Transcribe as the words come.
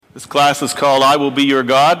This class is called I Will Be Your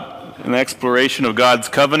God, an exploration of God's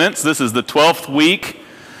covenants. This is the 12th week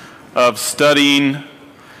of studying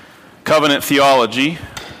covenant theology,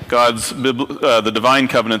 the divine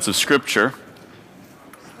covenants of Scripture.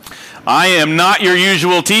 I am not your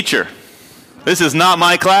usual teacher. This is not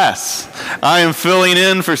my class. I am filling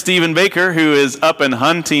in for Stephen Baker, who is up in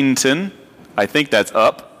Huntington. I think that's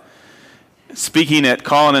up. Speaking at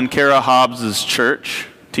Colin and Kara Hobbs' church,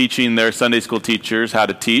 teaching their Sunday school teachers how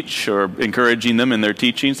to teach or encouraging them in their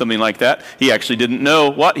teaching, something like that. He actually didn't know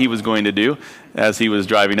what he was going to do as he was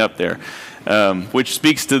driving up there, which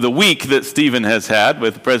speaks to the week that Stephen has had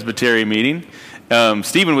with the Presbyterian meeting.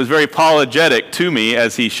 Stephen was very apologetic to me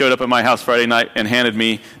as he showed up at my house Friday night and handed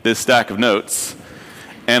me this stack of notes.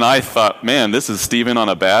 And I thought, man, this is Stephen on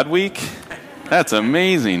a bad week? That's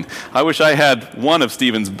amazing. I wish I had one of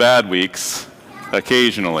Stephen's bad weeks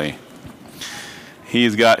occasionally.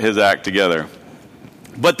 He's got his act together.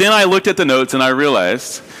 But then I looked at the notes and I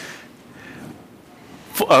realized,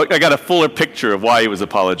 I got a fuller picture of why he was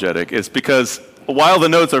apologetic. It's because while the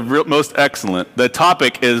notes are most excellent, the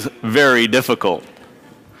topic is very difficult.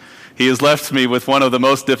 He has left me with one of the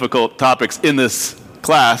most difficult topics in this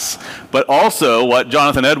class, but also what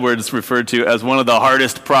Jonathan Edwards referred to as one of the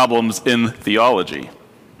hardest problems in theology.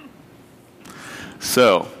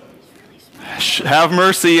 So, have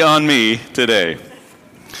mercy on me today.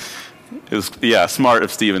 It was, smart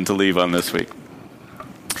of Stephen to leave on this week.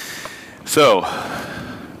 So,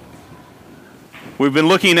 we've been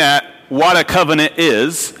looking at what a covenant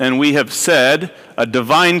is, and we have said a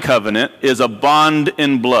divine covenant is a bond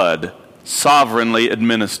in blood, sovereignly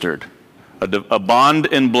administered. A bond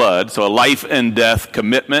in blood, so a life and death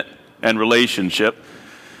commitment and relationship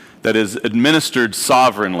that is administered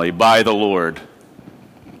sovereignly by the Lord.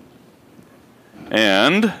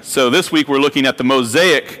 And so this week we're looking at the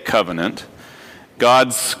Mosaic covenant,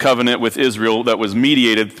 God's covenant with Israel that was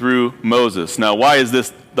mediated through Moses. Now, why is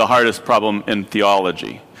this the hardest problem in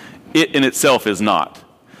theology? It in itself is not.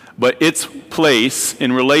 But its place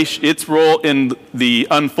in relation, its role in the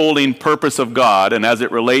unfolding purpose of God and as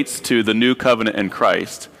it relates to the new covenant in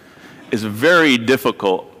Christ is very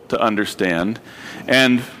difficult to understand.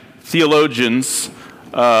 And theologians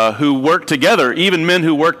who worked together, even men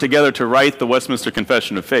who worked together to write the Westminster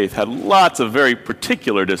Confession of Faith, had lots of very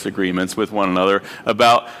particular disagreements with one another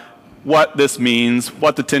about what this means,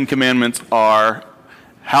 what the Ten Commandments are,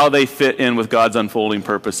 how they fit in with God's unfolding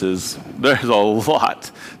purposes. There's a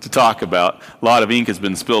lot to talk about. A lot of ink has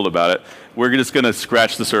been spilled about it. We're just going to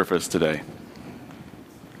scratch the surface today.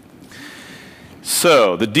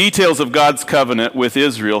 So, the details of God's covenant with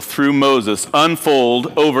Israel through Moses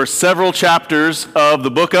unfold over several chapters of the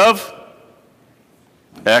book of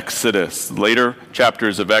Exodus. Later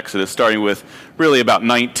chapters of Exodus, starting with really about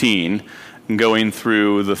 19 and going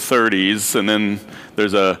through the 30s, and then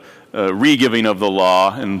there's a re-giving of the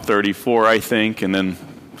law in 34, I think, and then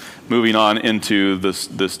moving on into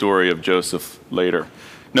the story of Joseph later.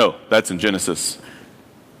 No, that's in Genesis.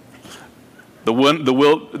 The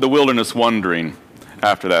wilderness wandering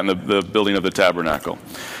after that, and the building of the tabernacle.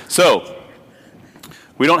 So,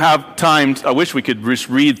 we don't have time. I wish we could just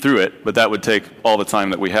read through it, but that would take all the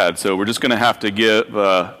time that we had. So we're just going to have to give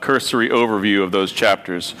a cursory overview of those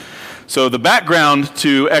chapters. So the background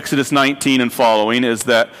to Exodus 19 and following is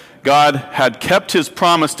that God had kept his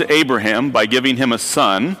promise to Abraham by giving him a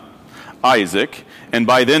son, Isaac, and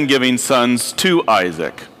by then giving sons to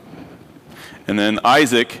Isaac. And then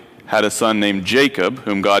Isaac had a son named Jacob,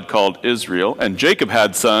 whom God called Israel. And Jacob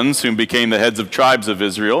had sons, whom became the heads of tribes of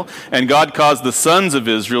Israel. And God caused the sons of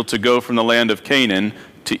Israel to go from the land of Canaan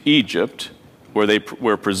to Egypt, where they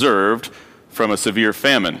were preserved from a severe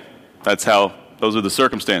famine. Those are the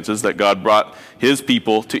circumstances that God brought his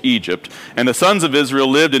people to Egypt. And the sons of Israel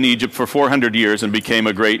lived in Egypt for 400 years and became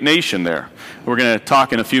a great nation there. We're going to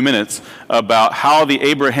talk in a few minutes about how the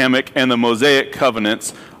Abrahamic and the Mosaic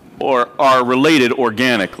covenants are related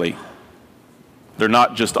organically. They're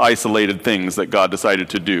not just isolated things that God decided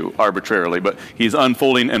to do arbitrarily, but he's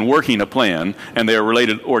unfolding and working a plan, and they are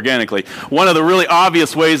related organically. One of the really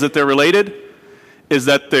obvious ways that they're related is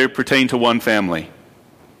that they pertain to one family.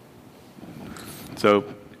 So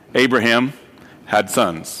Abraham had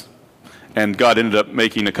sons, and God ended up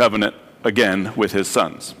making a covenant again with his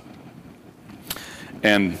sons,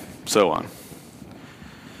 and so on.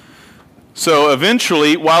 So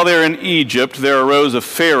eventually, while they're in Egypt, there arose a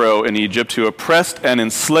Pharaoh in Egypt who oppressed and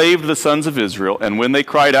enslaved the sons of Israel, and when they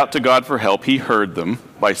cried out to God for help, he heard them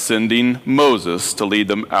by sending Moses to lead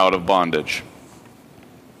them out of bondage.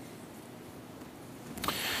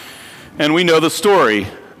 And we know the story.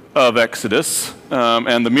 of Exodus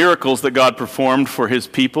and the miracles that God performed for his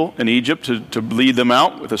people in Egypt to lead them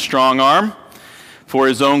out with a strong arm for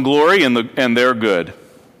his own glory and their good.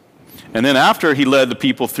 And then after he led the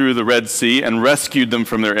people through the Red Sea and rescued them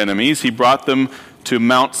from their enemies, he brought them to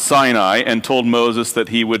Mount Sinai and told Moses that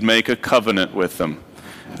he would make a covenant with them.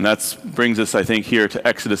 And that brings us, I think, here to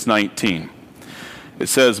Exodus 19. It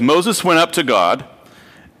says, Moses went up to God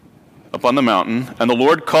up on the mountain, and the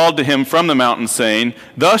Lord called to him from the mountain, saying,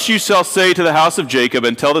 Thus you shall say to the house of Jacob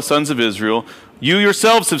and tell the sons of Israel, You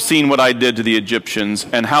yourselves have seen what I did to the Egyptians,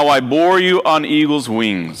 and how I bore you on eagle's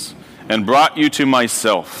wings, and brought you to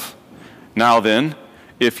myself. Now then,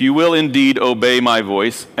 if you will indeed obey my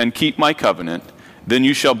voice and keep my covenant, then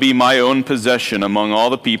you shall be my own possession among all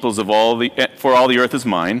the peoples for all the earth is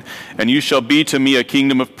mine, and you shall be to me a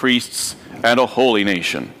kingdom of priests and a holy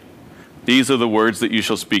nation. These are the words that you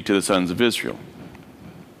shall speak to the sons of Israel.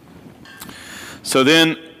 So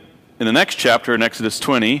then, in the next chapter, in Exodus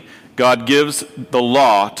 20, God gives the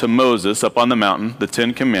law to Moses up on the mountain, the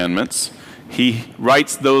Ten Commandments. He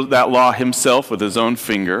writes that law himself with his own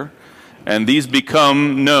finger, and these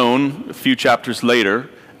become known a few chapters later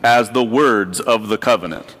as the words of the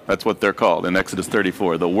covenant. That's what they're called in Exodus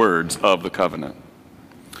 34, the words of the covenant.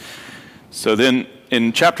 So then,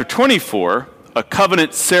 in chapter 24, a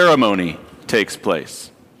covenant ceremony takes place.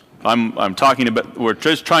 I'm talking about, we're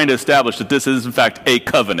just trying to establish that this is in fact a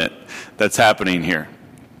covenant that's happening here.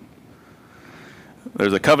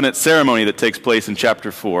 There's a covenant ceremony that takes place in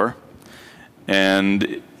chapter 4,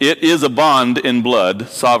 and it is a bond in blood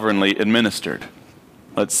sovereignly administered.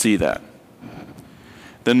 Let's see that.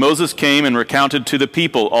 Then Moses came and recounted to the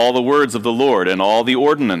people all the words of the Lord and all the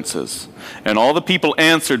ordinances. And all the people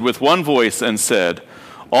answered with one voice and said,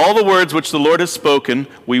 All the words which the Lord has spoken,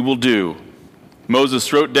 we will do.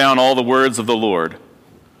 Moses wrote down all the words of the Lord.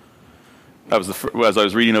 As I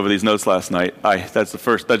was reading over these notes last night,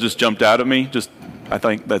 that just jumped out at me. I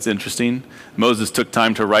think that's interesting. Moses took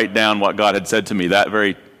time to write down what God had said to me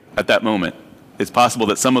at that moment. It's possible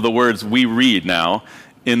that some of the words we read now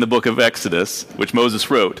in the book of Exodus, which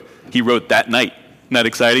Moses wrote, he wrote that night. Isn't that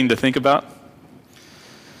exciting to think about?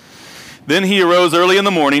 Then he arose early in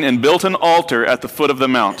the morning and built an altar at the foot of the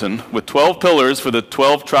mountain with 12 pillars for the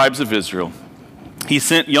 12 tribes of Israel. He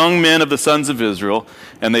sent young men of the sons of Israel,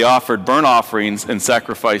 and they offered burnt offerings and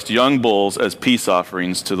sacrificed young bulls as peace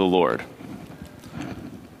offerings to the Lord.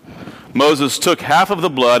 Moses took half of the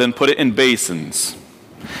blood and put it in basins,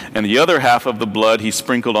 and the other half of the blood he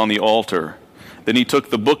sprinkled on the altar. Then he took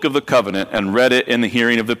the book of the covenant and read it in the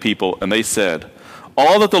hearing of the people, and they said,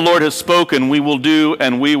 All that the Lord has spoken we will do,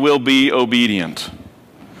 and we will be obedient.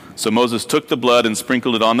 So Moses took the blood and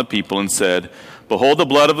sprinkled it on the people and said, Behold the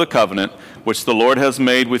blood of the covenant, which the Lord has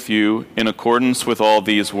made with you in accordance with all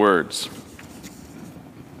these words.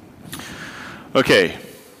 Okay,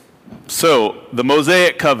 so the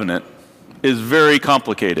Mosaic covenant is very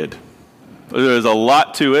complicated. There's a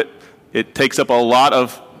lot to it. It takes up a lot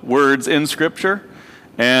of words in Scripture,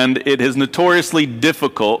 and it is notoriously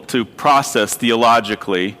difficult to process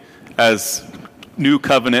theologically as New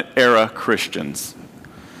Covenant era Christians.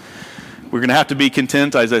 We're going to have to be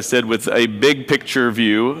content, as I said, with a big picture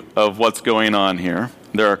view of what's going on here.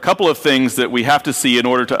 There are a couple of things that we have to see in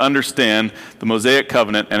order to understand the Mosaic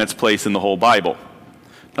covenant and its place in the whole Bible.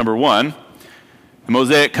 Number one, the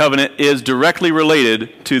Mosaic covenant is directly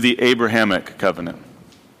related to the Abrahamic covenant.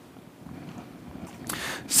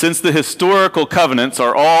 Since the historical covenants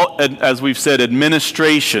are all, as we've said,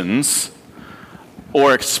 administrations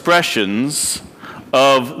or expressions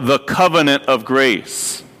of the covenant of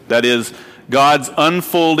grace, that is, God's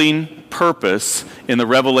unfolding purpose in the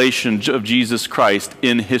revelation of Jesus Christ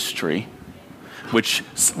in history, which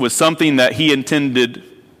was something that he intended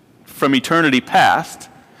from eternity past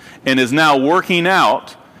and is now working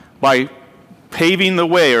out by paving the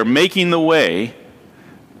way or making the way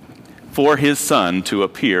for his Son to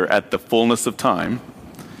appear at the fullness of time.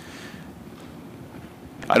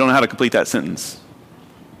 I don't know how to complete that sentence.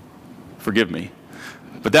 Forgive me.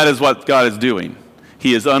 But that is what God is doing.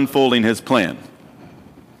 He is unfolding his plan.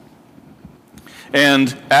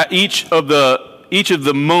 And at each of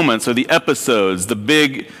the moments or the episodes, the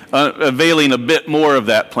big unveiling a bit more of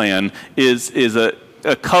that plan is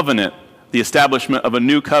a covenant, the establishment of a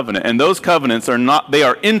new covenant. And those covenants they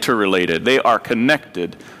are interrelated. They are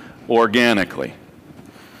connected organically.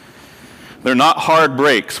 They're not hard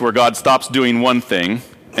breaks where God stops doing one thing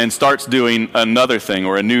and starts doing another thing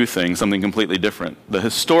or a new thing, something completely different. The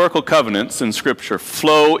historical covenants in Scripture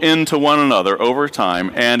flow into one another over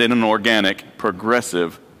time and in an organic,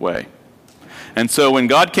 progressive way. And so when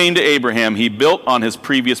God came to Abraham, he built on his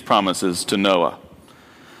previous promises to Noah.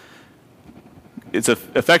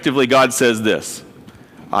 effectively God says this: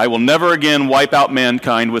 I will never again wipe out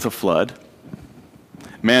mankind with a flood.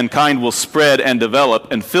 Mankind will spread and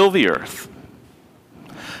develop and fill the earth.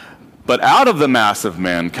 But out of the mass of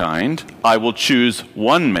mankind, I will choose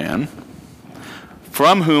one man,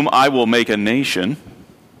 from whom I will make a nation,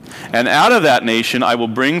 and out of that nation I will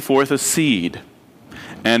bring forth a seed,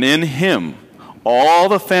 and in him all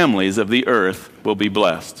the families of the earth will be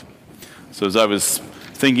blessed. So as I was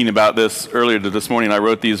thinking about this earlier this morning, I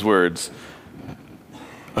wrote these words: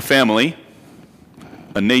 a family,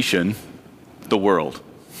 a nation, the world.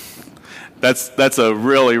 That's a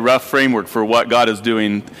really rough framework for what God is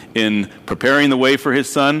doing in preparing the way for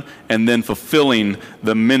his son and then fulfilling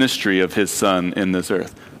the ministry of his son in this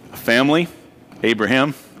earth. A family,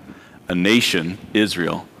 Abraham; a nation,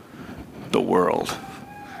 Israel; the world.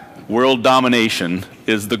 World domination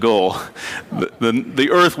is the goal. The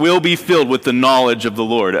earth will be filled with the knowledge of the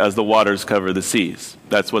Lord as the waters cover the seas.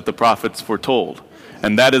 That's what the prophets foretold.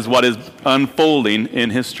 And that is what is unfolding in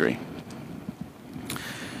history.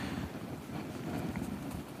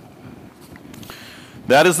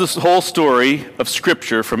 That is the whole story of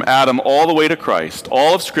Scripture from Adam all the way to Christ.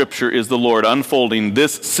 All of Scripture is the Lord unfolding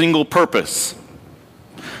this single purpose: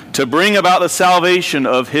 to bring about the salvation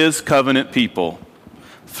of his covenant people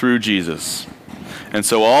through Jesus. And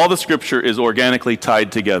so all the Scripture is organically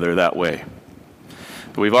tied together that way.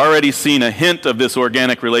 But we've already seen a hint of this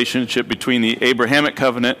organic relationship between the Abrahamic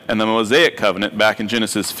covenant and the Mosaic covenant back in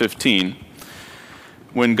Genesis 15.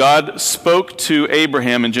 When God spoke to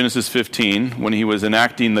Abraham in Genesis 15, when he was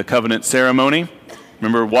enacting the covenant ceremony,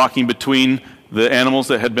 remember walking between the animals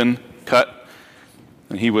that had been cut?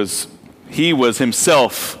 And he was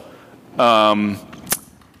himself walking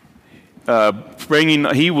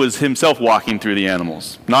through the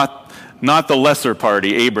animals. Not the lesser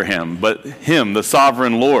party, Abraham, but him, the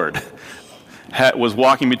sovereign Lord, was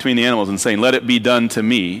walking between the animals and saying, "Let it be done to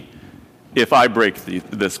me if I break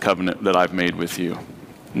this covenant that I've made with you.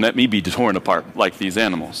 And let me be torn apart like these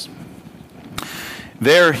animals."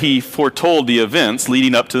 There he foretold the events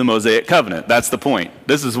leading up to the Mosaic covenant. That's the point.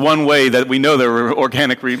 This is one way that we know they're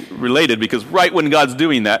organically related, because right when God's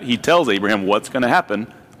doing that, he tells Abraham what's going to happen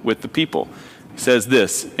with the people. He says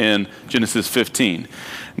this in Genesis 15.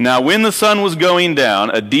 "Now when the sun was going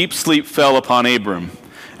down, a deep sleep fell upon Abram,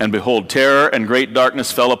 and behold, terror and great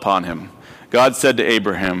darkness fell upon him. God said to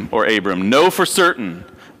Abram, know for certain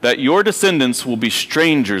that your descendants will be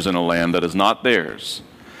strangers in a land that is not theirs,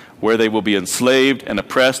 where they will be enslaved and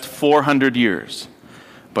oppressed 400 years.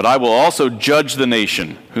 But I will also judge the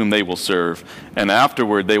nation whom they will serve, and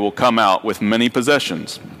afterward they will come out with many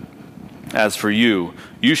possessions. As for you,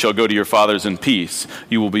 you shall go to your fathers in peace.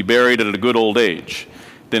 You will be buried at a good old age.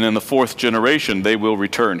 Then in the 4th generation they will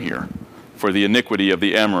return here, for the iniquity of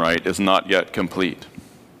the Amorite is not yet complete."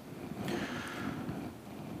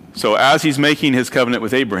 So as he's making his covenant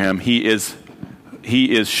with Abraham, he is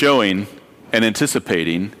showing and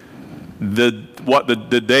anticipating the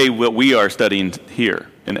day that we are studying here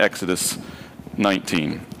in Exodus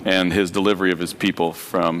 19 and his delivery of his people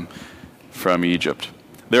from Egypt.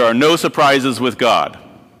 There are no surprises with God.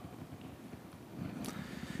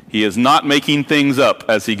 He is not making things up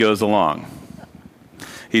as he goes along.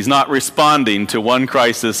 He's not responding to one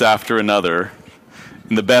crisis after another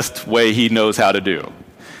in the best way he knows how to do.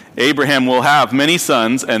 Abraham will have many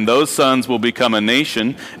sons, and those sons will become a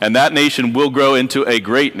nation, and that nation will grow into a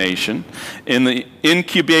great nation in the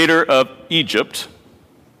incubator of Egypt,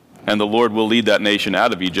 and the Lord will lead that nation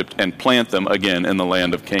out of Egypt and plant them again in the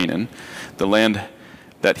land of Canaan, the land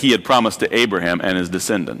that he had promised to Abraham and his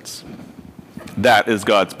descendants. That is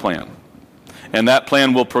God's plan. And that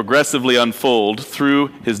plan will progressively unfold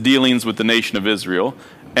through his dealings with the nation of Israel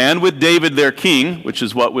and with David, their king, which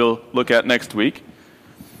is what we'll look at next week,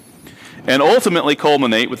 and ultimately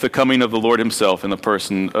culminate with the coming of the Lord himself in the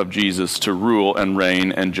person of Jesus to rule and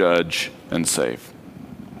reign and judge and save.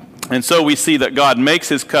 And so we see that God makes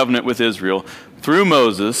his covenant with Israel through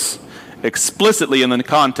Moses explicitly in the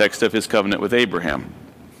context of his covenant with Abraham.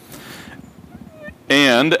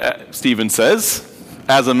 And, Stephen says,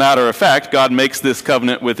 as a matter of fact, God makes this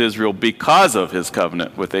covenant with Israel because of his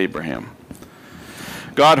covenant with Abraham.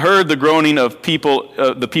 God heard the groaning of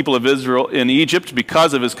the people of Israel in Egypt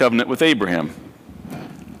because of his covenant with Abraham.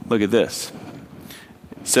 Look at this.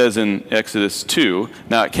 It says in Exodus 2,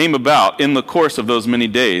 "Now it came about in the course of those many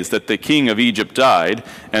days that the king of Egypt died,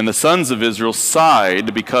 and the sons of Israel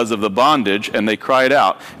sighed because of the bondage, and they cried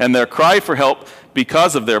out. And their cry for help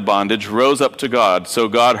because of their bondage rose up to God. So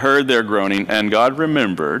God heard their groaning, and God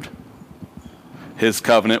remembered his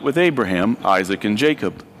covenant with Abraham, Isaac, and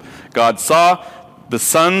Jacob. God saw the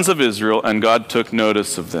sons of Israel, and God took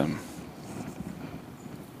notice of them.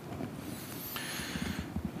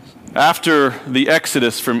 After the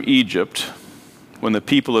exodus from Egypt, when the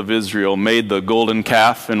people of Israel made the golden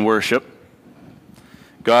calf in worship,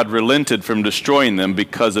 God relented from destroying them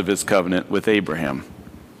because of his covenant with Abraham.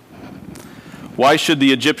 Why should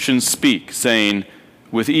the Egyptians speak, saying,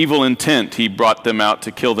 with evil intent he brought them out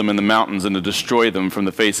to kill them in the mountains and to destroy them from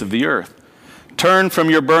the face of the earth? Turn from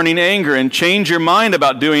your burning anger and change your mind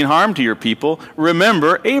about doing harm to your people.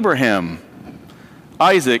 Remember Abraham,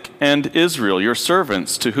 Isaac, and Israel, your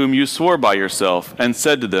servants, to whom you swore by yourself, and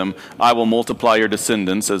said to them, I will multiply your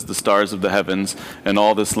descendants as the stars of the heavens, and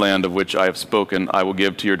all this land of which I have spoken I will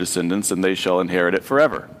give to your descendants, and they shall inherit it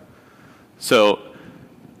forever. So,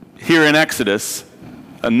 here in Exodus,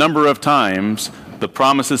 a number of times, the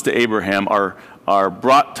promises to Abraham are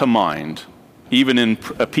brought to mind, even in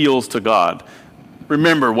appeals to God.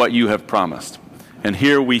 Remember what you have promised. And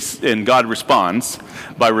and God responds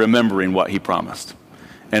by remembering what he promised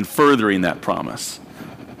and furthering that promise.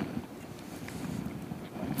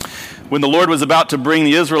 When the Lord was about to bring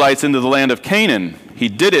the Israelites into the land of Canaan, he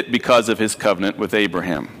did it because of his covenant with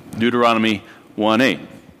Abraham. Deuteronomy 1:8.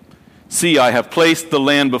 See, I have placed the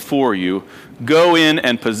land before you. Go in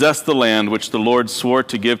and possess the land which the Lord swore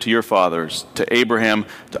to give to your fathers, to Abraham,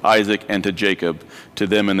 to Isaac, and to Jacob, to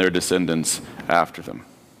them and their descendants after them.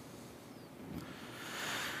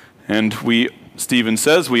 And Stephen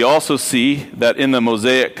says, we also see that in the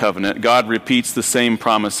Mosaic covenant, God repeats the same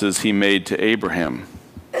promises he made to Abraham.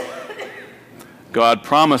 God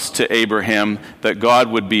promised to Abraham that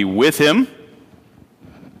God would be with him,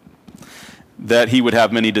 that he would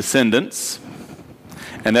have many descendants,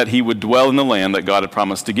 and that he would dwell in the land that God had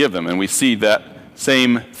promised to give them. And we see that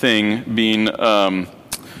same thing being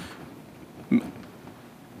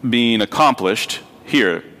accomplished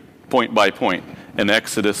here, point by point, in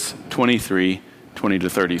Exodus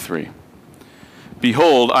 23:20-33.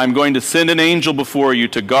 Behold, I'm going to send an angel before you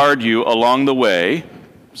to guard you along the way,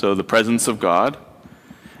 so the presence of God,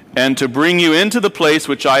 and to bring you into the place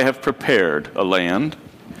which I have prepared, a land.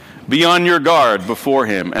 Be on your guard before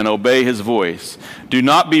him and obey his voice. Do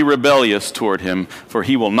not be rebellious toward him, for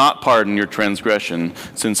he will not pardon your transgression,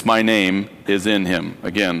 since my name is in him.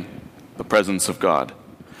 Again, the presence of God.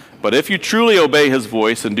 But if you truly obey his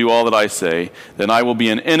voice and do all that I say, then I will be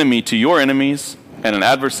an enemy to your enemies and an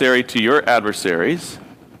adversary to your adversaries.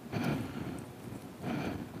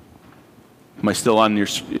 Am I still on your...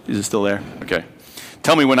 Is it still there? Okay.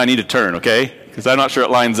 Tell me when I need to turn, okay? Because I'm not sure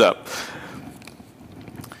it lines up.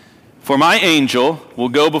 For my angel will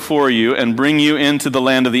go before you and bring you into the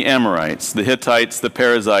land of the Amorites, the Hittites, the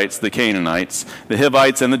Perizzites, the Canaanites, the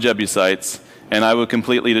Hivites, and the Jebusites, and I will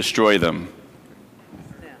completely destroy them.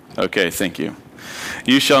 Okay, thank you.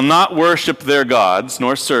 You shall not worship their gods,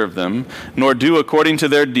 nor serve them, nor do according to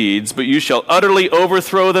their deeds, but you shall utterly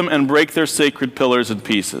overthrow them and break their sacred pillars in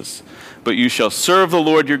pieces. But you shall serve the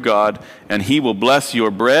Lord your God, and he will bless your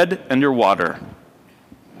bread and your water,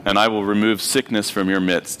 and I will remove sickness from your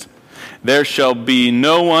midst. There shall be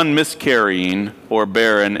no one miscarrying or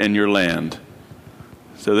barren in your land.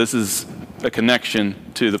 So this is a connection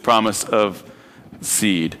to the promise of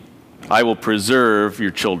seed. I will preserve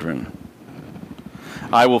your children.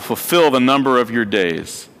 I will fulfill the number of your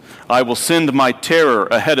days. I will send my terror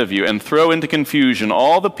ahead of you and throw into confusion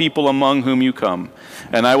all the people among whom you come.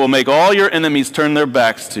 And I will make all your enemies turn their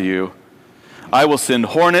backs to you. I will send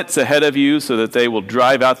hornets ahead of you so that they will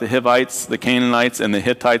drive out the Hivites, the Canaanites, and the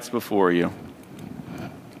Hittites before you.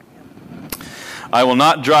 I will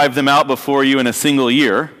not drive them out before you in a single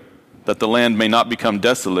year, that the land may not become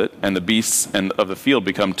desolate and the beasts of the field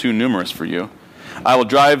become too numerous for you. I will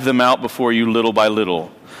drive them out before you little by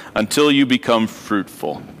little, until you become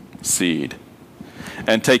fruitful seed,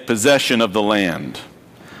 and take possession of the land.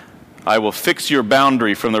 I will fix your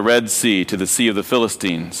boundary from the Red Sea to the Sea of the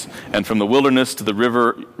Philistines, and from the wilderness to the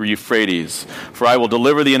river Euphrates. For I will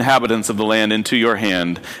deliver the inhabitants of the land into your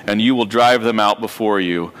hand, and you will drive them out before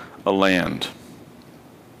you, a land.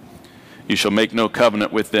 You shall make no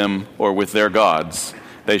covenant with them or with their gods.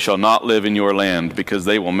 They shall not live in your land, because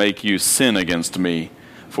they will make you sin against me.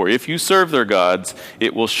 For if you serve their gods,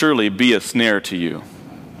 it will surely be a snare to you.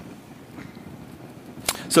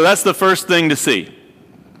 So that's the first thing to see.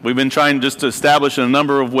 We've been trying just to establish in a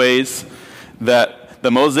number of ways that the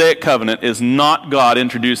Mosaic covenant is not God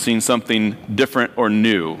introducing something different or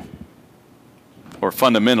new, or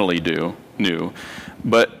fundamentally new,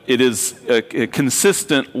 but it is a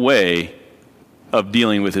consistent way of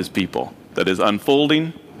dealing with his people that is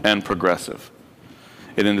unfolding and progressive.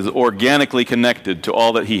 It is organically connected to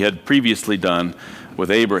all that he had previously done with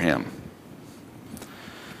Abraham.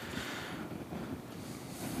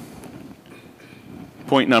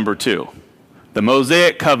 point number 2. The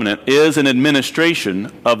Mosaic covenant is an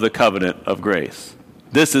administration of the covenant of grace.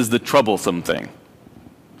 This is the troublesome thing.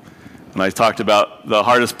 And I talked about the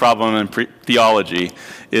hardest problem in theology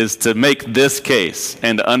is to make this case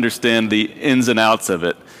and to understand the ins and outs of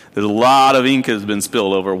it. There's a lot of ink has been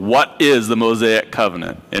spilled over what is the Mosaic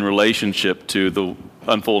covenant in relationship to the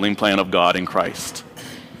unfolding plan of God in Christ.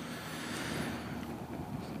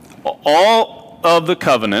 All of the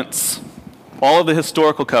covenants, all of the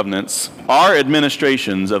historical covenants are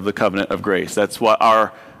administrations of the covenant of grace. That's what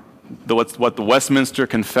what the Westminster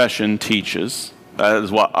Confession teaches. That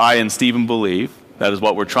is what I and Stephen believe. That is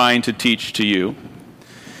what we're trying to teach to you.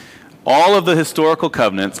 All of the historical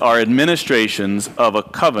covenants are administrations of a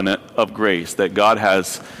covenant of grace that God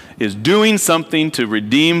is doing something to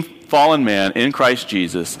redeem fallen man in Christ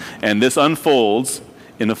Jesus, and this unfolds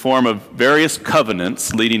in the form of various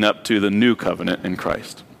covenants leading up to the new covenant in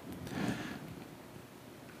Christ.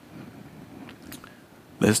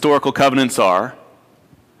 The historical covenants are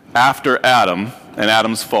after Adam and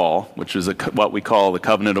Adam's fall, which is what we call the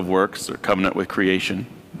covenant of works or covenant with creation.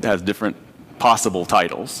 It has different possible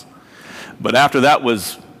titles. But after that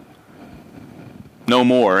was no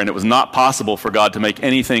more, and it was not possible for God to make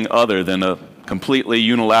anything other than a completely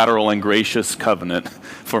unilateral and gracious covenant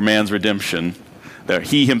for man's redemption, that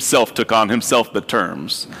he himself took on himself the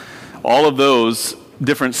terms. All of those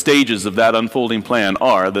different stages of that unfolding plan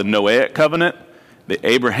are the Noahic covenant, the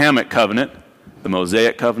Abrahamic covenant, the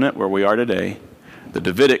Mosaic covenant, where we are today, the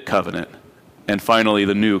Davidic covenant, and finally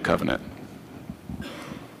the new covenant.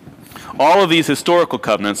 All of these historical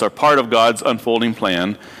covenants are part of God's unfolding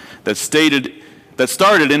plan that started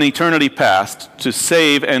in eternity past to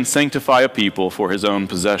save and sanctify a people for his own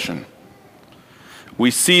possession. We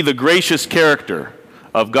see the gracious character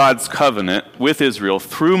of God's covenant with Israel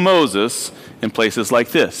through Moses in places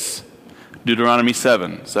like this. Deuteronomy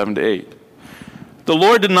 7:7-8. The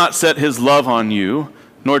Lord did not set his love on you,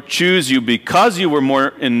 nor choose you because you were more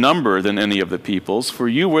in number than any of the peoples, for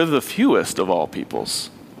you were the fewest of all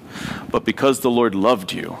peoples. But because the Lord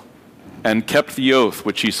loved you and kept the oath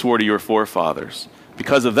which he swore to your forefathers,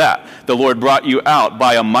 because of that, the Lord brought you out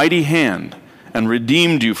by a mighty hand and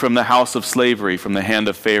redeemed you from the house of slavery, from the hand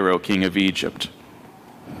of Pharaoh, king of Egypt.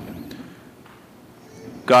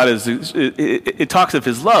 It talks of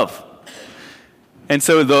his love. And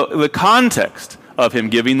so the context of him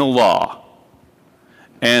giving the law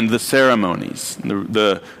and the ceremonies,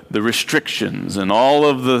 the restrictions, and all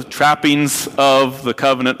of the trappings of the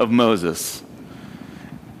covenant of Moses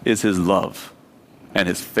is his love and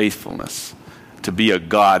his faithfulness to be a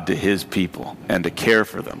God to his people and to care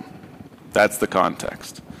for them. That's the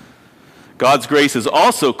context. God's grace is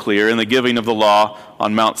also clear in the giving of the law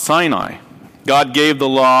on Mount Sinai. God gave the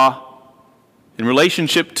law in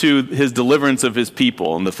relationship to his deliverance of his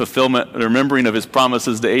people and the fulfillment, the remembering of his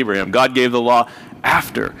promises to Abraham. God gave the law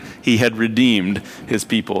after he had redeemed his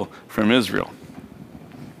people from Israel.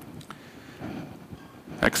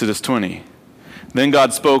 Exodus 20. Then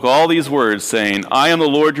God spoke all these words, saying, I am the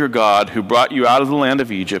Lord your God, who brought you out of the land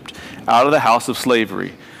of Egypt, out of the house of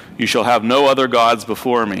slavery. You shall have no other gods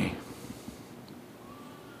before me.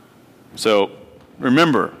 So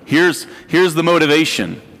remember, here's the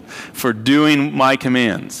motivation for doing my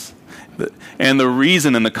commands. And the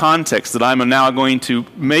reason and the context that I'm now going to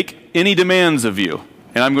make any demands of you,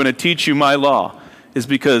 and I'm going to teach you my law, is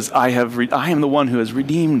because I am the one who has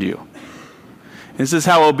redeemed you. This is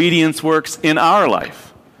how obedience works in our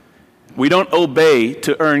life. We don't obey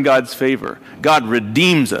to earn God's favor. God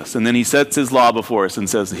redeems us, and then he sets his law before us and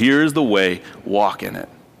says, here's the way, walk in it.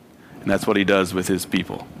 And that's what he does with his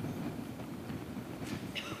people.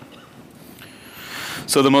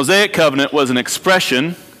 So the Mosaic covenant was an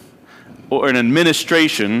expression or an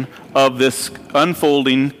administration of this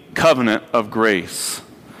unfolding covenant of grace,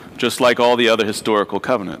 just like all the other historical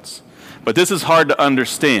covenants. But this is hard to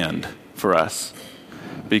understand for us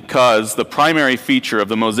because the primary feature of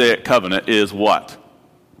the Mosaic covenant is what?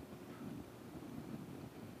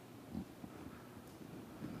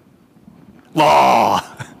 Law.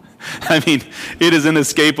 I mean, it is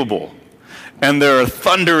inescapable. And there are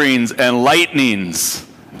thunderings and lightnings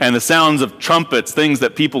and the sounds of trumpets, things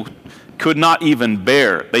that people could not even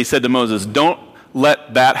bear. They said to Moses, don't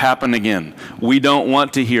let that happen again. We don't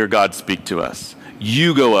want to hear God speak to us.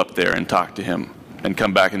 You go up there and talk to him and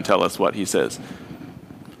come back and tell us what he says.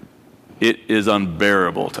 It is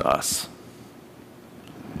unbearable to us.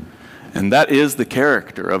 And that is the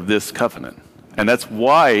character of this covenant. And that's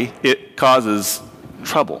why it causes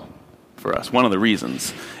trouble for us. One of the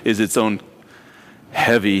reasons is its own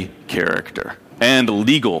heavy character. and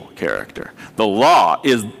legal character. The law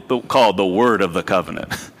is called the word of the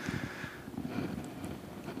covenant.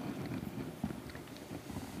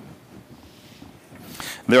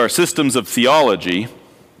 There are systems of theology.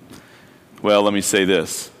 Well, let me say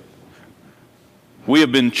this. We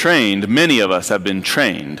have been trained, many of us have been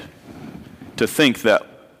trained, to think that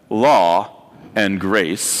law and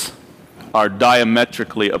grace are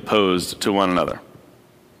diametrically opposed to one another.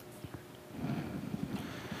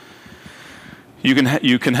 You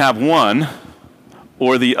can have one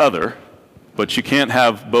or the other, but you can't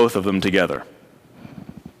have both of them together.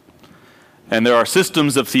 And there are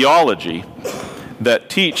systems of theology that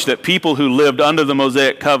teach that people who lived under the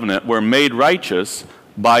Mosaic covenant were made righteous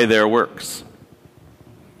by their works.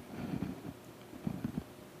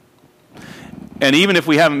 And even if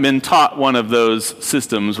we haven't been taught one of those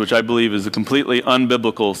systems, which I believe is a completely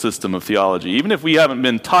unbiblical system of theology, even if we haven't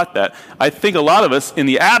been taught that, I think a lot of us, in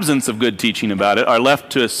the absence of good teaching about it, are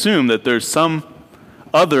left to assume that there's some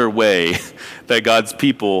other way that God's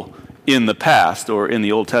people in the past or in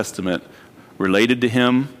the Old Testament related to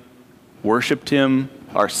him, worshiped him,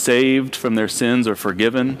 are saved from their sins or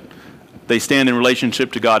forgiven. They stand in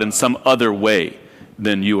relationship to God in some other way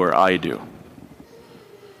than you or I do.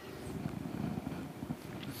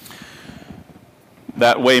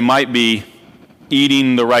 That way might be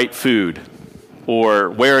eating the right food, or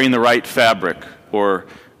wearing the right fabric, or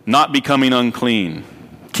not becoming unclean,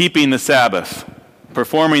 keeping the Sabbath,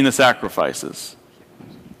 performing the sacrifices,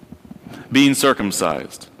 being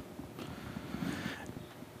circumcised.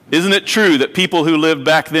 Isn't it true that people who lived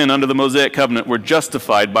back then under the Mosaic covenant were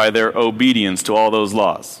justified by their obedience to all those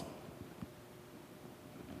laws?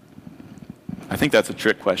 I think that's a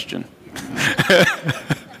trick question.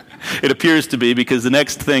 It appears to be, because the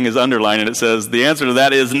next thing is underlined and it says the answer to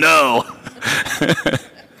that is no.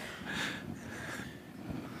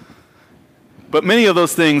 But many of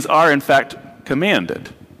those things are in fact commanded.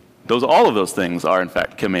 All of those things are in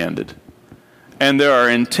fact commanded. And there are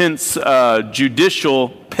intense judicial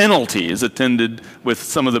penalties attended with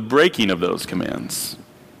some of the breaking of those commands.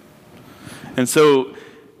 And so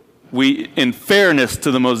we, in fairness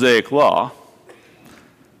to the Mosaic law,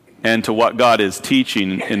 and to what God is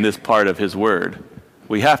teaching in this part of his word,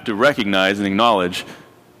 we have to recognize and acknowledge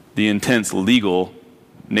the intense legal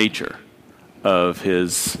nature of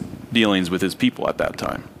his dealings with his people at that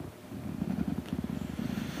time.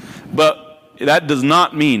 But that does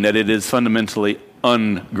not mean that it is fundamentally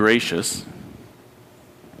ungracious,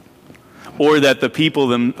 or that the people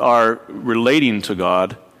them are relating to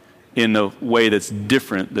God in a way that's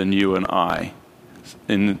different than you and I,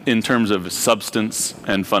 in terms of substance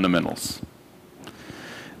and fundamentals.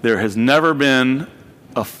 There has never been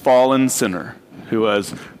a fallen sinner who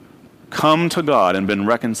has come to God and been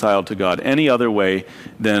reconciled to God any other way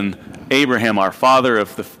than Abraham, our father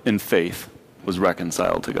in faith, was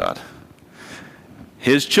reconciled to God.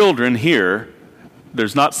 His children here,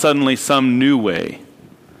 there's not suddenly some new way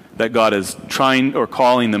that God is trying or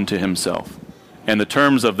calling them to himself. And the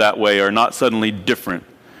terms of that way are not suddenly different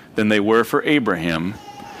than they were for Abraham,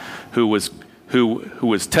 who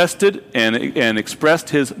was tested and expressed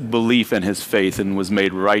his belief and his faith and was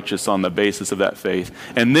made righteous on the basis of that faith,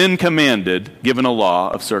 and then given a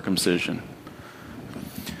law of circumcision.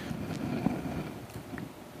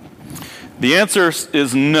 The answer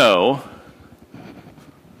is no,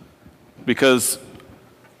 because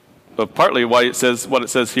of partly why it says what it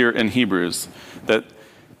says here in Hebrews, that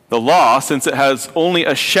the law, since it has only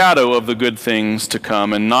a shadow of the good things to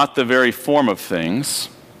come and not the very form of things,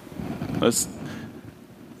 let's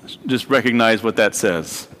just recognize what that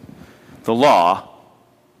says. The law,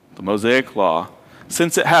 the Mosaic law,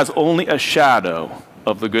 since it has only a shadow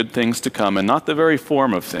of the good things to come and not the very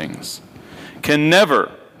form of things, can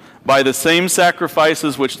never, by the same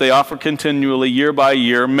sacrifices which they offer continually year by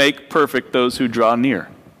year, make perfect those who draw near.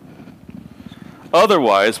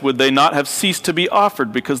 Otherwise, would they not have ceased to be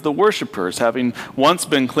offered, because the worshipers, having once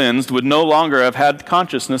been cleansed, would no longer have had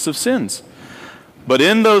consciousness of sins? But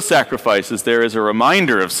in those sacrifices there is a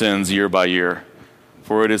reminder of sins year by year,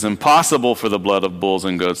 for it is impossible for the blood of bulls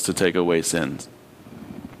and goats to take away sins.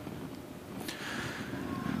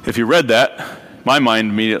 If you read that, my mind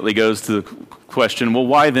immediately goes to the question, well,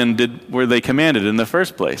 why then were they commanded in the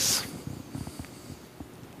first place?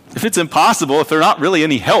 If it's impossible, if they're not really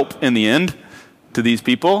any help in the end to these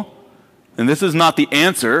people, and this is not the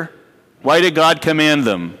answer, why did God command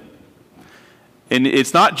them? And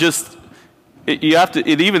it's not just, it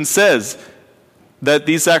even says that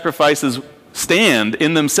these sacrifices stand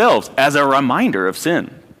in themselves as a reminder of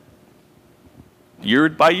sin. Year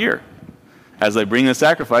by year. As they bring the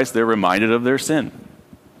sacrifice, they're reminded of their sin.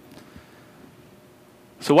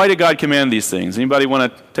 So why did God command these things? Anybody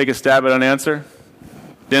want to take a stab at an answer?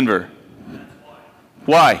 Denver.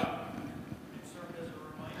 Why?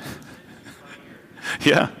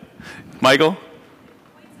 Yeah. Michael?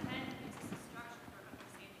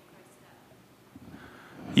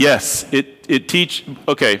 Yes, it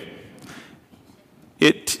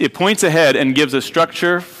points ahead and gives a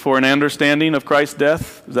structure for an understanding of Christ's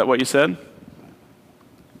death. Is that what you said?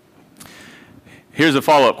 Here's a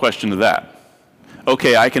follow-up question to that.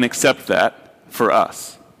 Okay, I can accept that for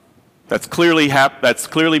us. That's clearly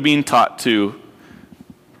being taught to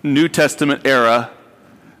New Testament era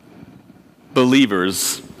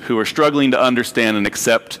believers who are struggling to understand and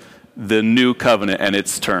accept the new covenant and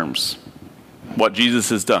its terms, what Jesus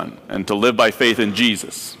has done, and to live by faith in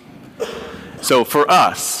Jesus. So for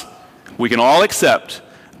us, we can all accept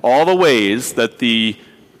all the ways that the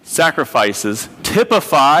sacrifices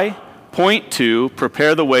typify, point to,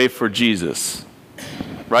 prepare the way for Jesus.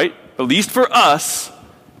 Right? At least for us,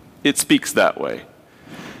 it speaks that way.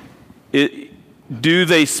 Did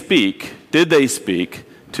they speak to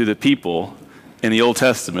the people in the Old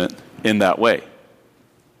Testament in that way?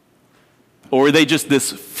 Or are they just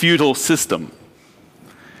this futile system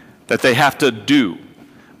that they have to do,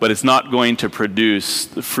 but it's not going to produce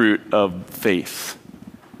the fruit of faith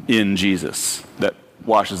in Jesus that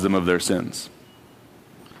washes them of their sins?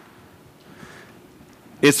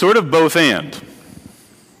 It's sort of both and.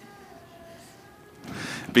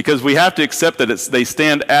 Because we have to accept that they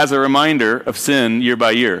stand as a reminder of sin year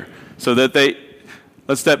by year. So that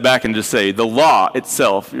let's step back and just say, the law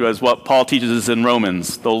itself, as what Paul teaches us in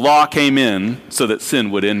Romans, the law came in so that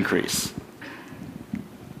sin would increase.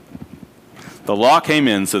 The law came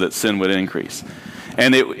in so that sin would increase.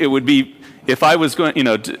 And it would be, if I was going,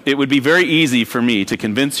 it would be very easy for me to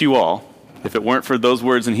convince you all, if it weren't for those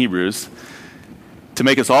words in Hebrews, to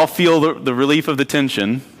make us all feel the relief of the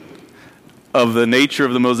tension of the nature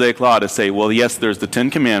of the Mosaic Law, to say, well, yes, there's the Ten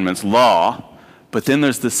Commandments, law, but then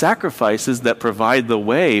there's the sacrifices that provide the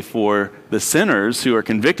way for the sinners who are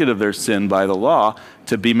convicted of their sin by the law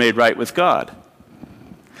to be made right with God.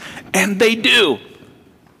 And they do.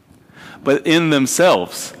 But in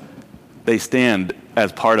themselves, they stand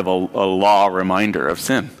as part of a law reminder of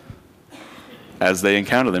sin as they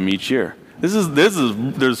encounter them each year.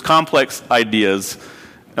 There's complex ideas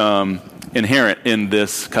inherent in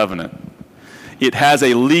this covenant. It has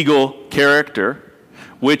a legal character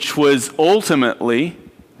which was ultimately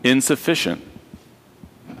insufficient.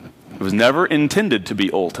 It was never intended to be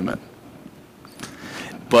ultimate.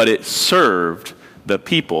 But it served the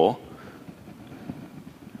people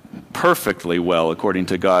perfectly well according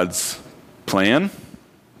to God's plan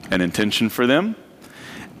and intention for them,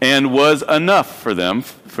 and was enough for them,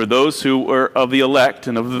 for those who were of the elect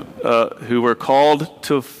and who were called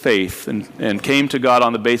to faith and came to God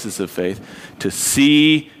on the basis of faith, to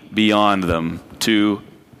see beyond them to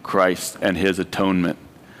Christ and his atonement.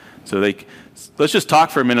 So let's just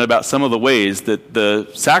talk for a minute about some of the ways that the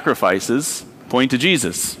sacrifices point to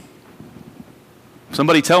Jesus.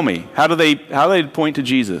 Somebody tell me, how do they point to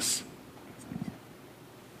Jesus?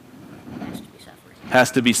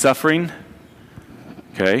 Has to be suffering.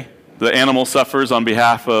 Okay. The animal suffers on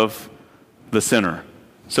behalf of the sinner.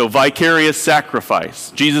 So vicarious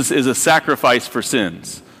sacrifice. Jesus is a sacrifice for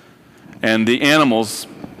sins. And the animals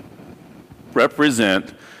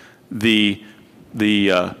represent the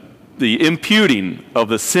imputing of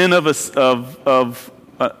the sin of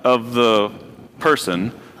the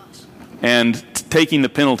person and taking the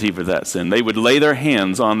penalty for that sin. They would lay their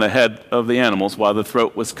hands on the head of the animals while the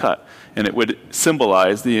throat was cut, and it would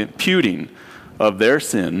symbolize the imputing of their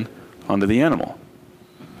sin onto the animal.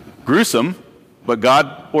 Gruesome, but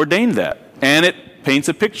God ordained that, and it paints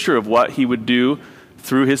a picture of what he would do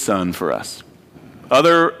through his Son for us.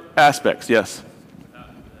 Other aspects, yes?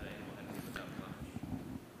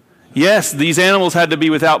 Yes, these animals had to be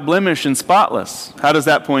without blemish and spotless. How does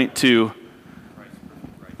that point to?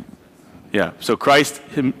 Yeah, so Christ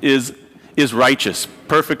is righteous,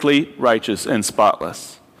 perfectly righteous and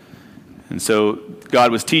spotless. And so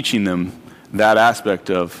God was teaching them that aspect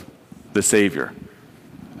of the Savior.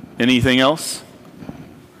 Anything else?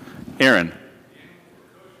 Aaron.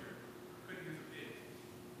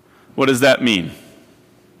 What does that mean?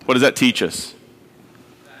 What does that teach us?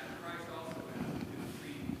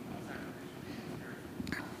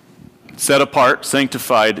 Set apart,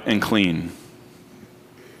 sanctified, and clean.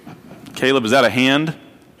 Caleb, is that a hand?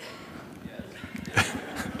 Yes.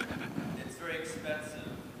 It's very expensive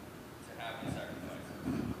to have these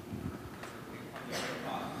sacrifices.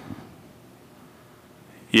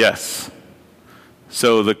 Yes.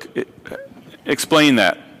 So explain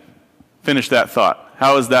that. Finish that thought.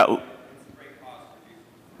 How is that? It's a great cause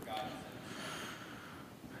for God.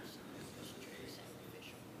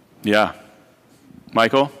 Yeah.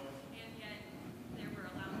 Michael? And yet, there were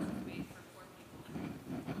allowances made for poor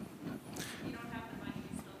people. You don't have the money,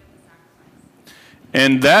 you still get the sacrifice.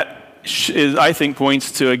 And that is, I think,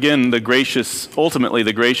 points to, again, ultimately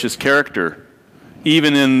the gracious character.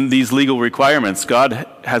 Even in these legal requirements, God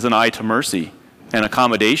has an eye to mercy and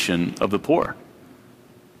accommodation of the poor.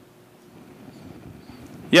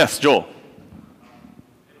 Yes, Joel.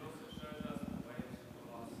 It also shows us the way to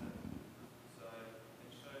lost sin. So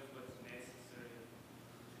it shows what's necessary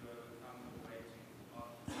to overcome the waiting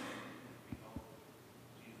of sin. We hold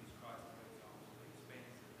Jesus Christ, for example, the expense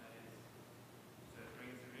that is. So it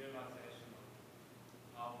brings a realization of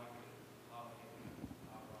how wicked, how heavy,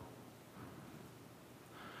 how wrong.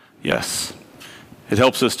 Yes. It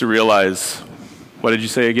helps us to realize, what did you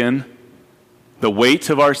say again? The weight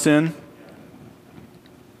of our sin?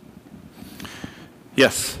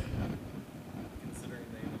 Yes. Considering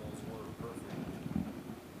the animals were perfect,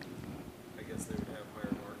 I guess they would have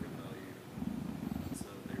higher market value. So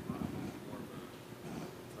they were more of a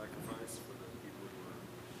sacrifice for the people who were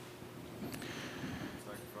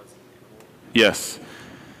sacrificing the animal. Yes.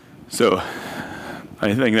 So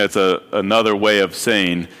I think that's another way of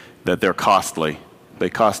saying that they're costly. They're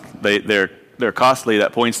costly.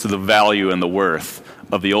 That points to the value and the worth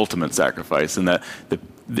of the ultimate sacrifice, and that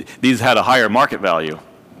these had a higher market value,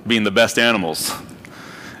 being the best animals,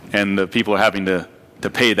 and the people are having to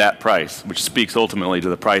pay that price, which speaks ultimately to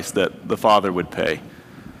the price that the Father would pay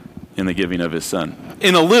in the giving of His Son.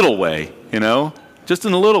 In a little way, just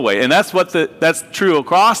in a little way, and that's true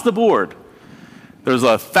across the board. There's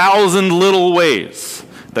 1,000 little ways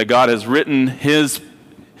that God has written His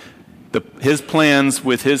plans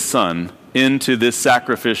with His Son into this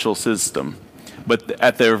sacrificial system. But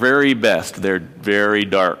at their very best, they're very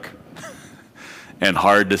dark and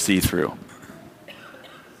hard to see through.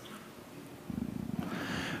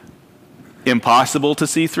 Impossible to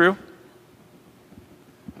see through?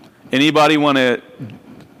 Anybody want to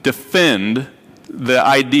defend the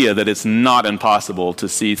idea that it's not impossible to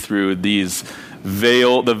see through the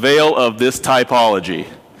veil of this typology,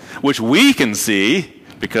 which we can see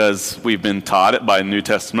because we've been taught it by New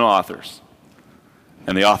Testament authors,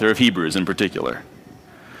 and the author of Hebrews in particular.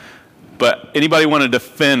 But anybody want to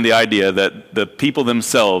defend the idea that the people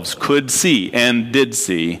themselves could see and did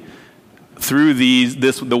see through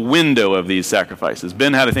the window of these sacrifices?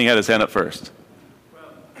 Ben had his hand up first. Well,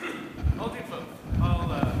 I'll do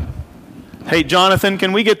both. Hey, Jonathan,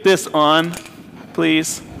 can we get this on,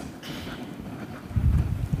 please?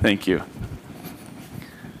 Thank you.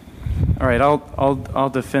 All right, I'll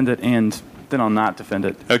defend it, and then I'll not defend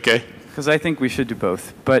it. Okay. Because I think we should do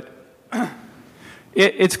both. But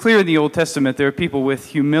it's clear in the Old Testament there are people with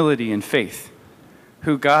humility and faith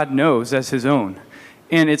who God knows as His own.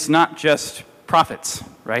 And it's not just prophets,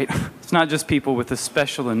 right? It's not just people with a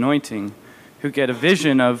special anointing who get a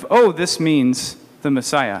vision of, oh, this means the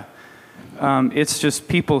Messiah. It's just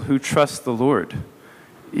people who trust the Lord.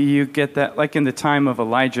 You get that, like in the time of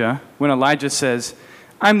Elijah, when Elijah says,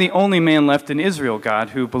 I'm the only man left in Israel, God,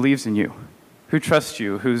 who believes in you, who trusts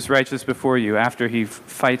you, who's righteous before you, after he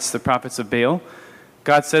fights the prophets of Baal.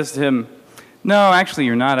 God says to him, no, actually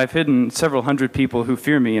you're not. I've hidden several hundred people who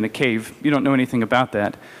fear me in a cave. You don't know anything about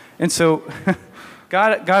that. And so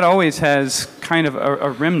God always has kind of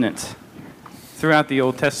a remnant throughout the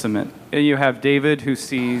Old Testament. You have David who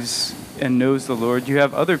sees and knows the Lord. You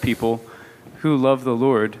have other people who love the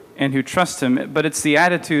Lord and who trust Him. But it's the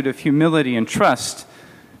attitude of humility and trust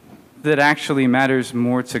that actually matters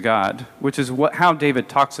more to God, which is how David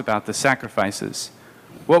talks about the sacrifices.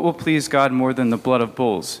 What will please God more than the blood of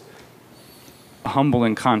bulls? A humble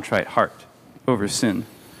and contrite heart over sin.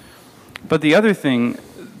 But the other thing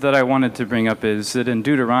that I wanted to bring up is that in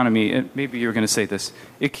Deuteronomy, maybe you were going to say this,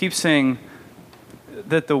 it keeps saying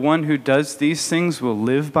that the one who does these things will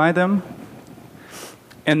live by them.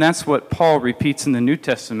 And that's what Paul repeats in the New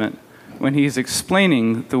Testament when he's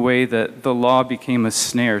explaining the way that the law became a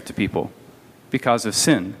snare to people because of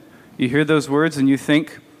sin. You hear those words and you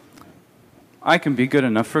think, I can be good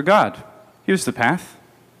enough for God. Here's the path.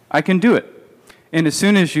 I can do it. And as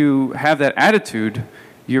soon as you have that attitude,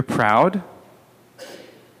 you're proud.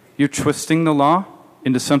 You're twisting the law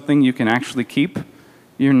into something you can actually keep.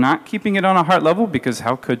 You're not keeping it on a heart level because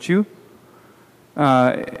how could you?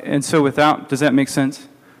 And so does that make sense?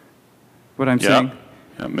 What I'm saying?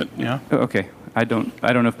 Yeah. Okay. I don't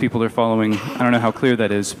know if people are following. I don't know how clear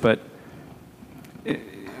that is, but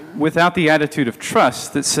without the attitude of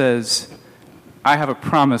trust that says, I have a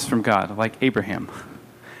promise from God, like Abraham,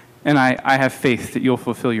 and I have faith that you'll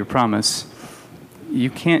fulfill your promise, you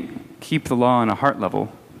can't keep the law on a heart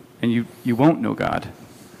level, and you won't know God.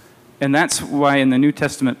 And that's why in the New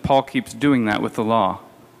Testament, Paul keeps doing that with the law.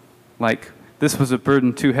 Like, this was a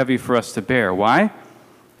burden too heavy for us to bear. Why?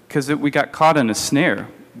 Because we got caught in a snare.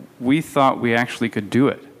 We thought we actually could do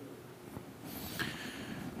it.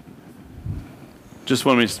 Just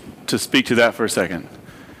want me to speak to that for a second.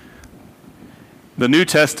 The New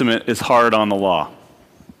Testament is hard on the law.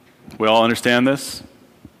 We all understand this?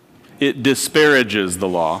 It disparages the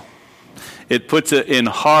law. It puts it in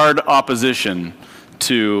hard opposition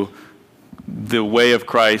to the way of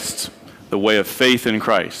Christ, the way of faith in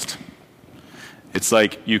Christ. It's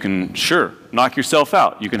like you can, sure, knock yourself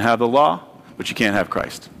out. You can have the law, but you can't have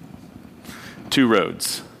Christ. Two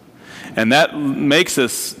roads. And that makes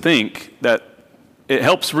us think that it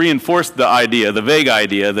helps reinforce the idea, the vague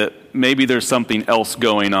idea, that maybe there's something else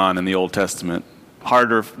going on in the Old Testament.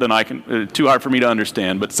 Harder than too hard for me to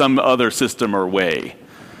understand, but some other system or way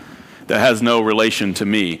that has no relation to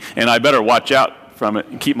me. And I better watch out from it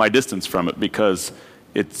and keep my distance from it because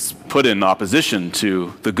it's put in opposition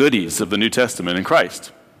to the goodies of the New Testament in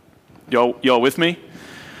Christ. Y'all with me?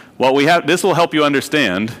 Well, this will help you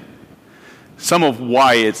understand some of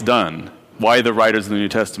why it's done, why the writers of the New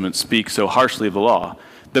Testament speak so harshly of the law.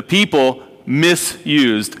 The people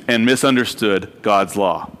misused and misunderstood God's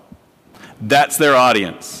law. That's their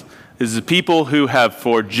audience. This is people who have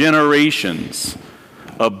for generations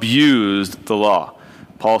abused the law.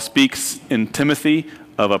 Paul speaks in Timothy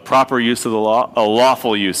of a proper use of the law, a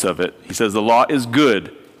lawful use of it. He says the law is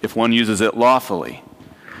good if one uses it lawfully.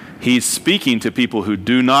 He's speaking to people who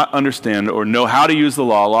do not understand or know how to use the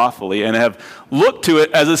law lawfully and have looked to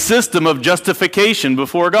it as a system of justification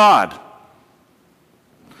before God.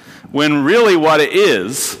 When really what it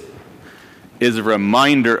is a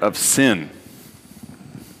reminder of sin.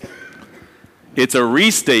 It's a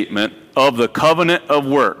restatement of the covenant of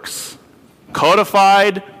works.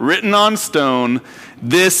 Codified, written on stone,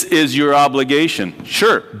 this is your obligation.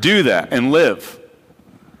 Sure, do that and live.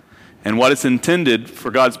 And what it's intended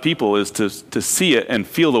for God's people is to see it and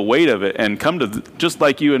feel the weight of it and come to, just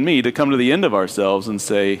like you and me, to come to the end of ourselves and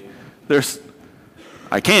say,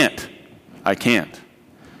 I can't.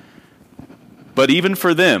 But even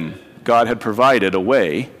for them, God had provided a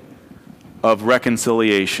way of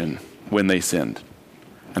reconciliation when they sinned.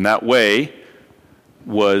 And that way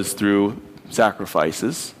was through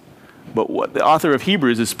sacrifices. But what the author of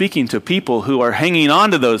Hebrews is speaking to people who are hanging on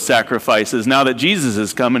to those sacrifices now that Jesus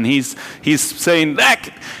has come, and he's saying that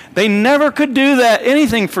they never could do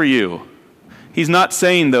anything for you. He's not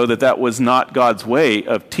saying, though, that was not God's way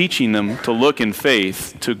of teaching them to look in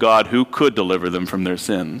faith to God who could deliver them from their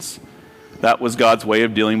sins. That was God's way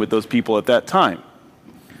of dealing with those people at that time.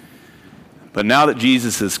 But now that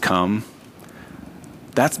Jesus has come,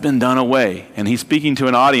 that's been done away. And he's speaking to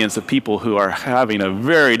an audience of people who are having a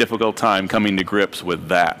very difficult time coming to grips with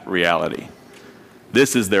that reality.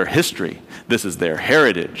 This is their history. This is their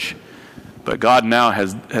heritage. But God now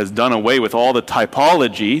has done away with all the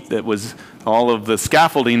typology that was, all of the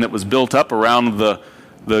scaffolding that was built up around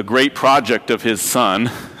the great project of his Son.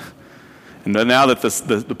 And then now that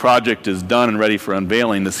the project is done and ready for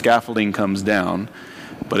unveiling, the scaffolding comes down.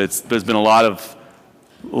 But there's been a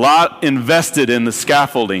lot invested in the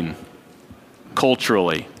scaffolding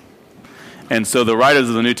culturally. And so the writers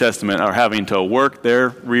of the New Testament are having to work their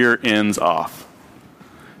rear ends off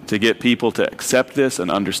to get people to accept this and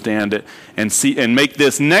understand it and see and make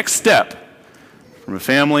this next step from a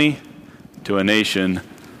family to a nation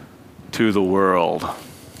to the world.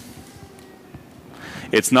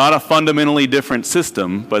 It's not a fundamentally different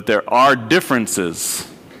system, but there are differences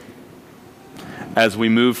as we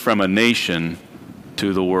move from a nation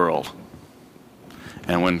to the world.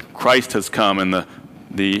 And when Christ has come and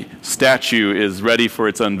the statue is ready for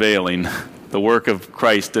its unveiling, the work of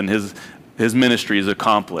Christ and his ministry is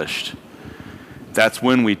accomplished, that's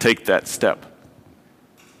when we take that step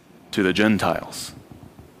to the Gentiles,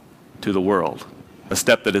 to the world, a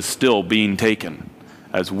step that is still being taken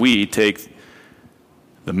as we take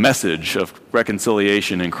the message of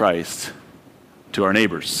reconciliation in Christ to our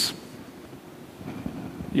neighbors.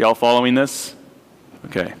 Y'all following this?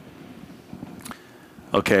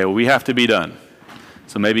 Okay, well, we have to be done.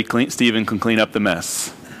 So maybe Stephen can clean up the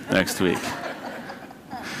mess next week.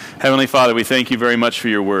 Heavenly Father, we thank you very much for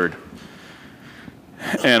your word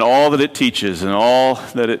and all that it teaches and all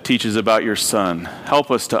that it teaches about your Son.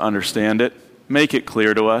 Help us to understand it, make it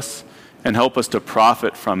clear to us, and help us to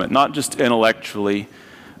profit from it, not just intellectually,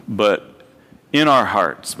 but in our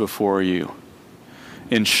hearts before you.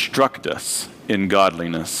 Instruct us in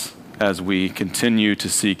godliness as we continue to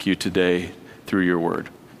seek you today through your word.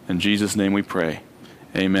 In Jesus' name we pray.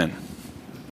 Amen.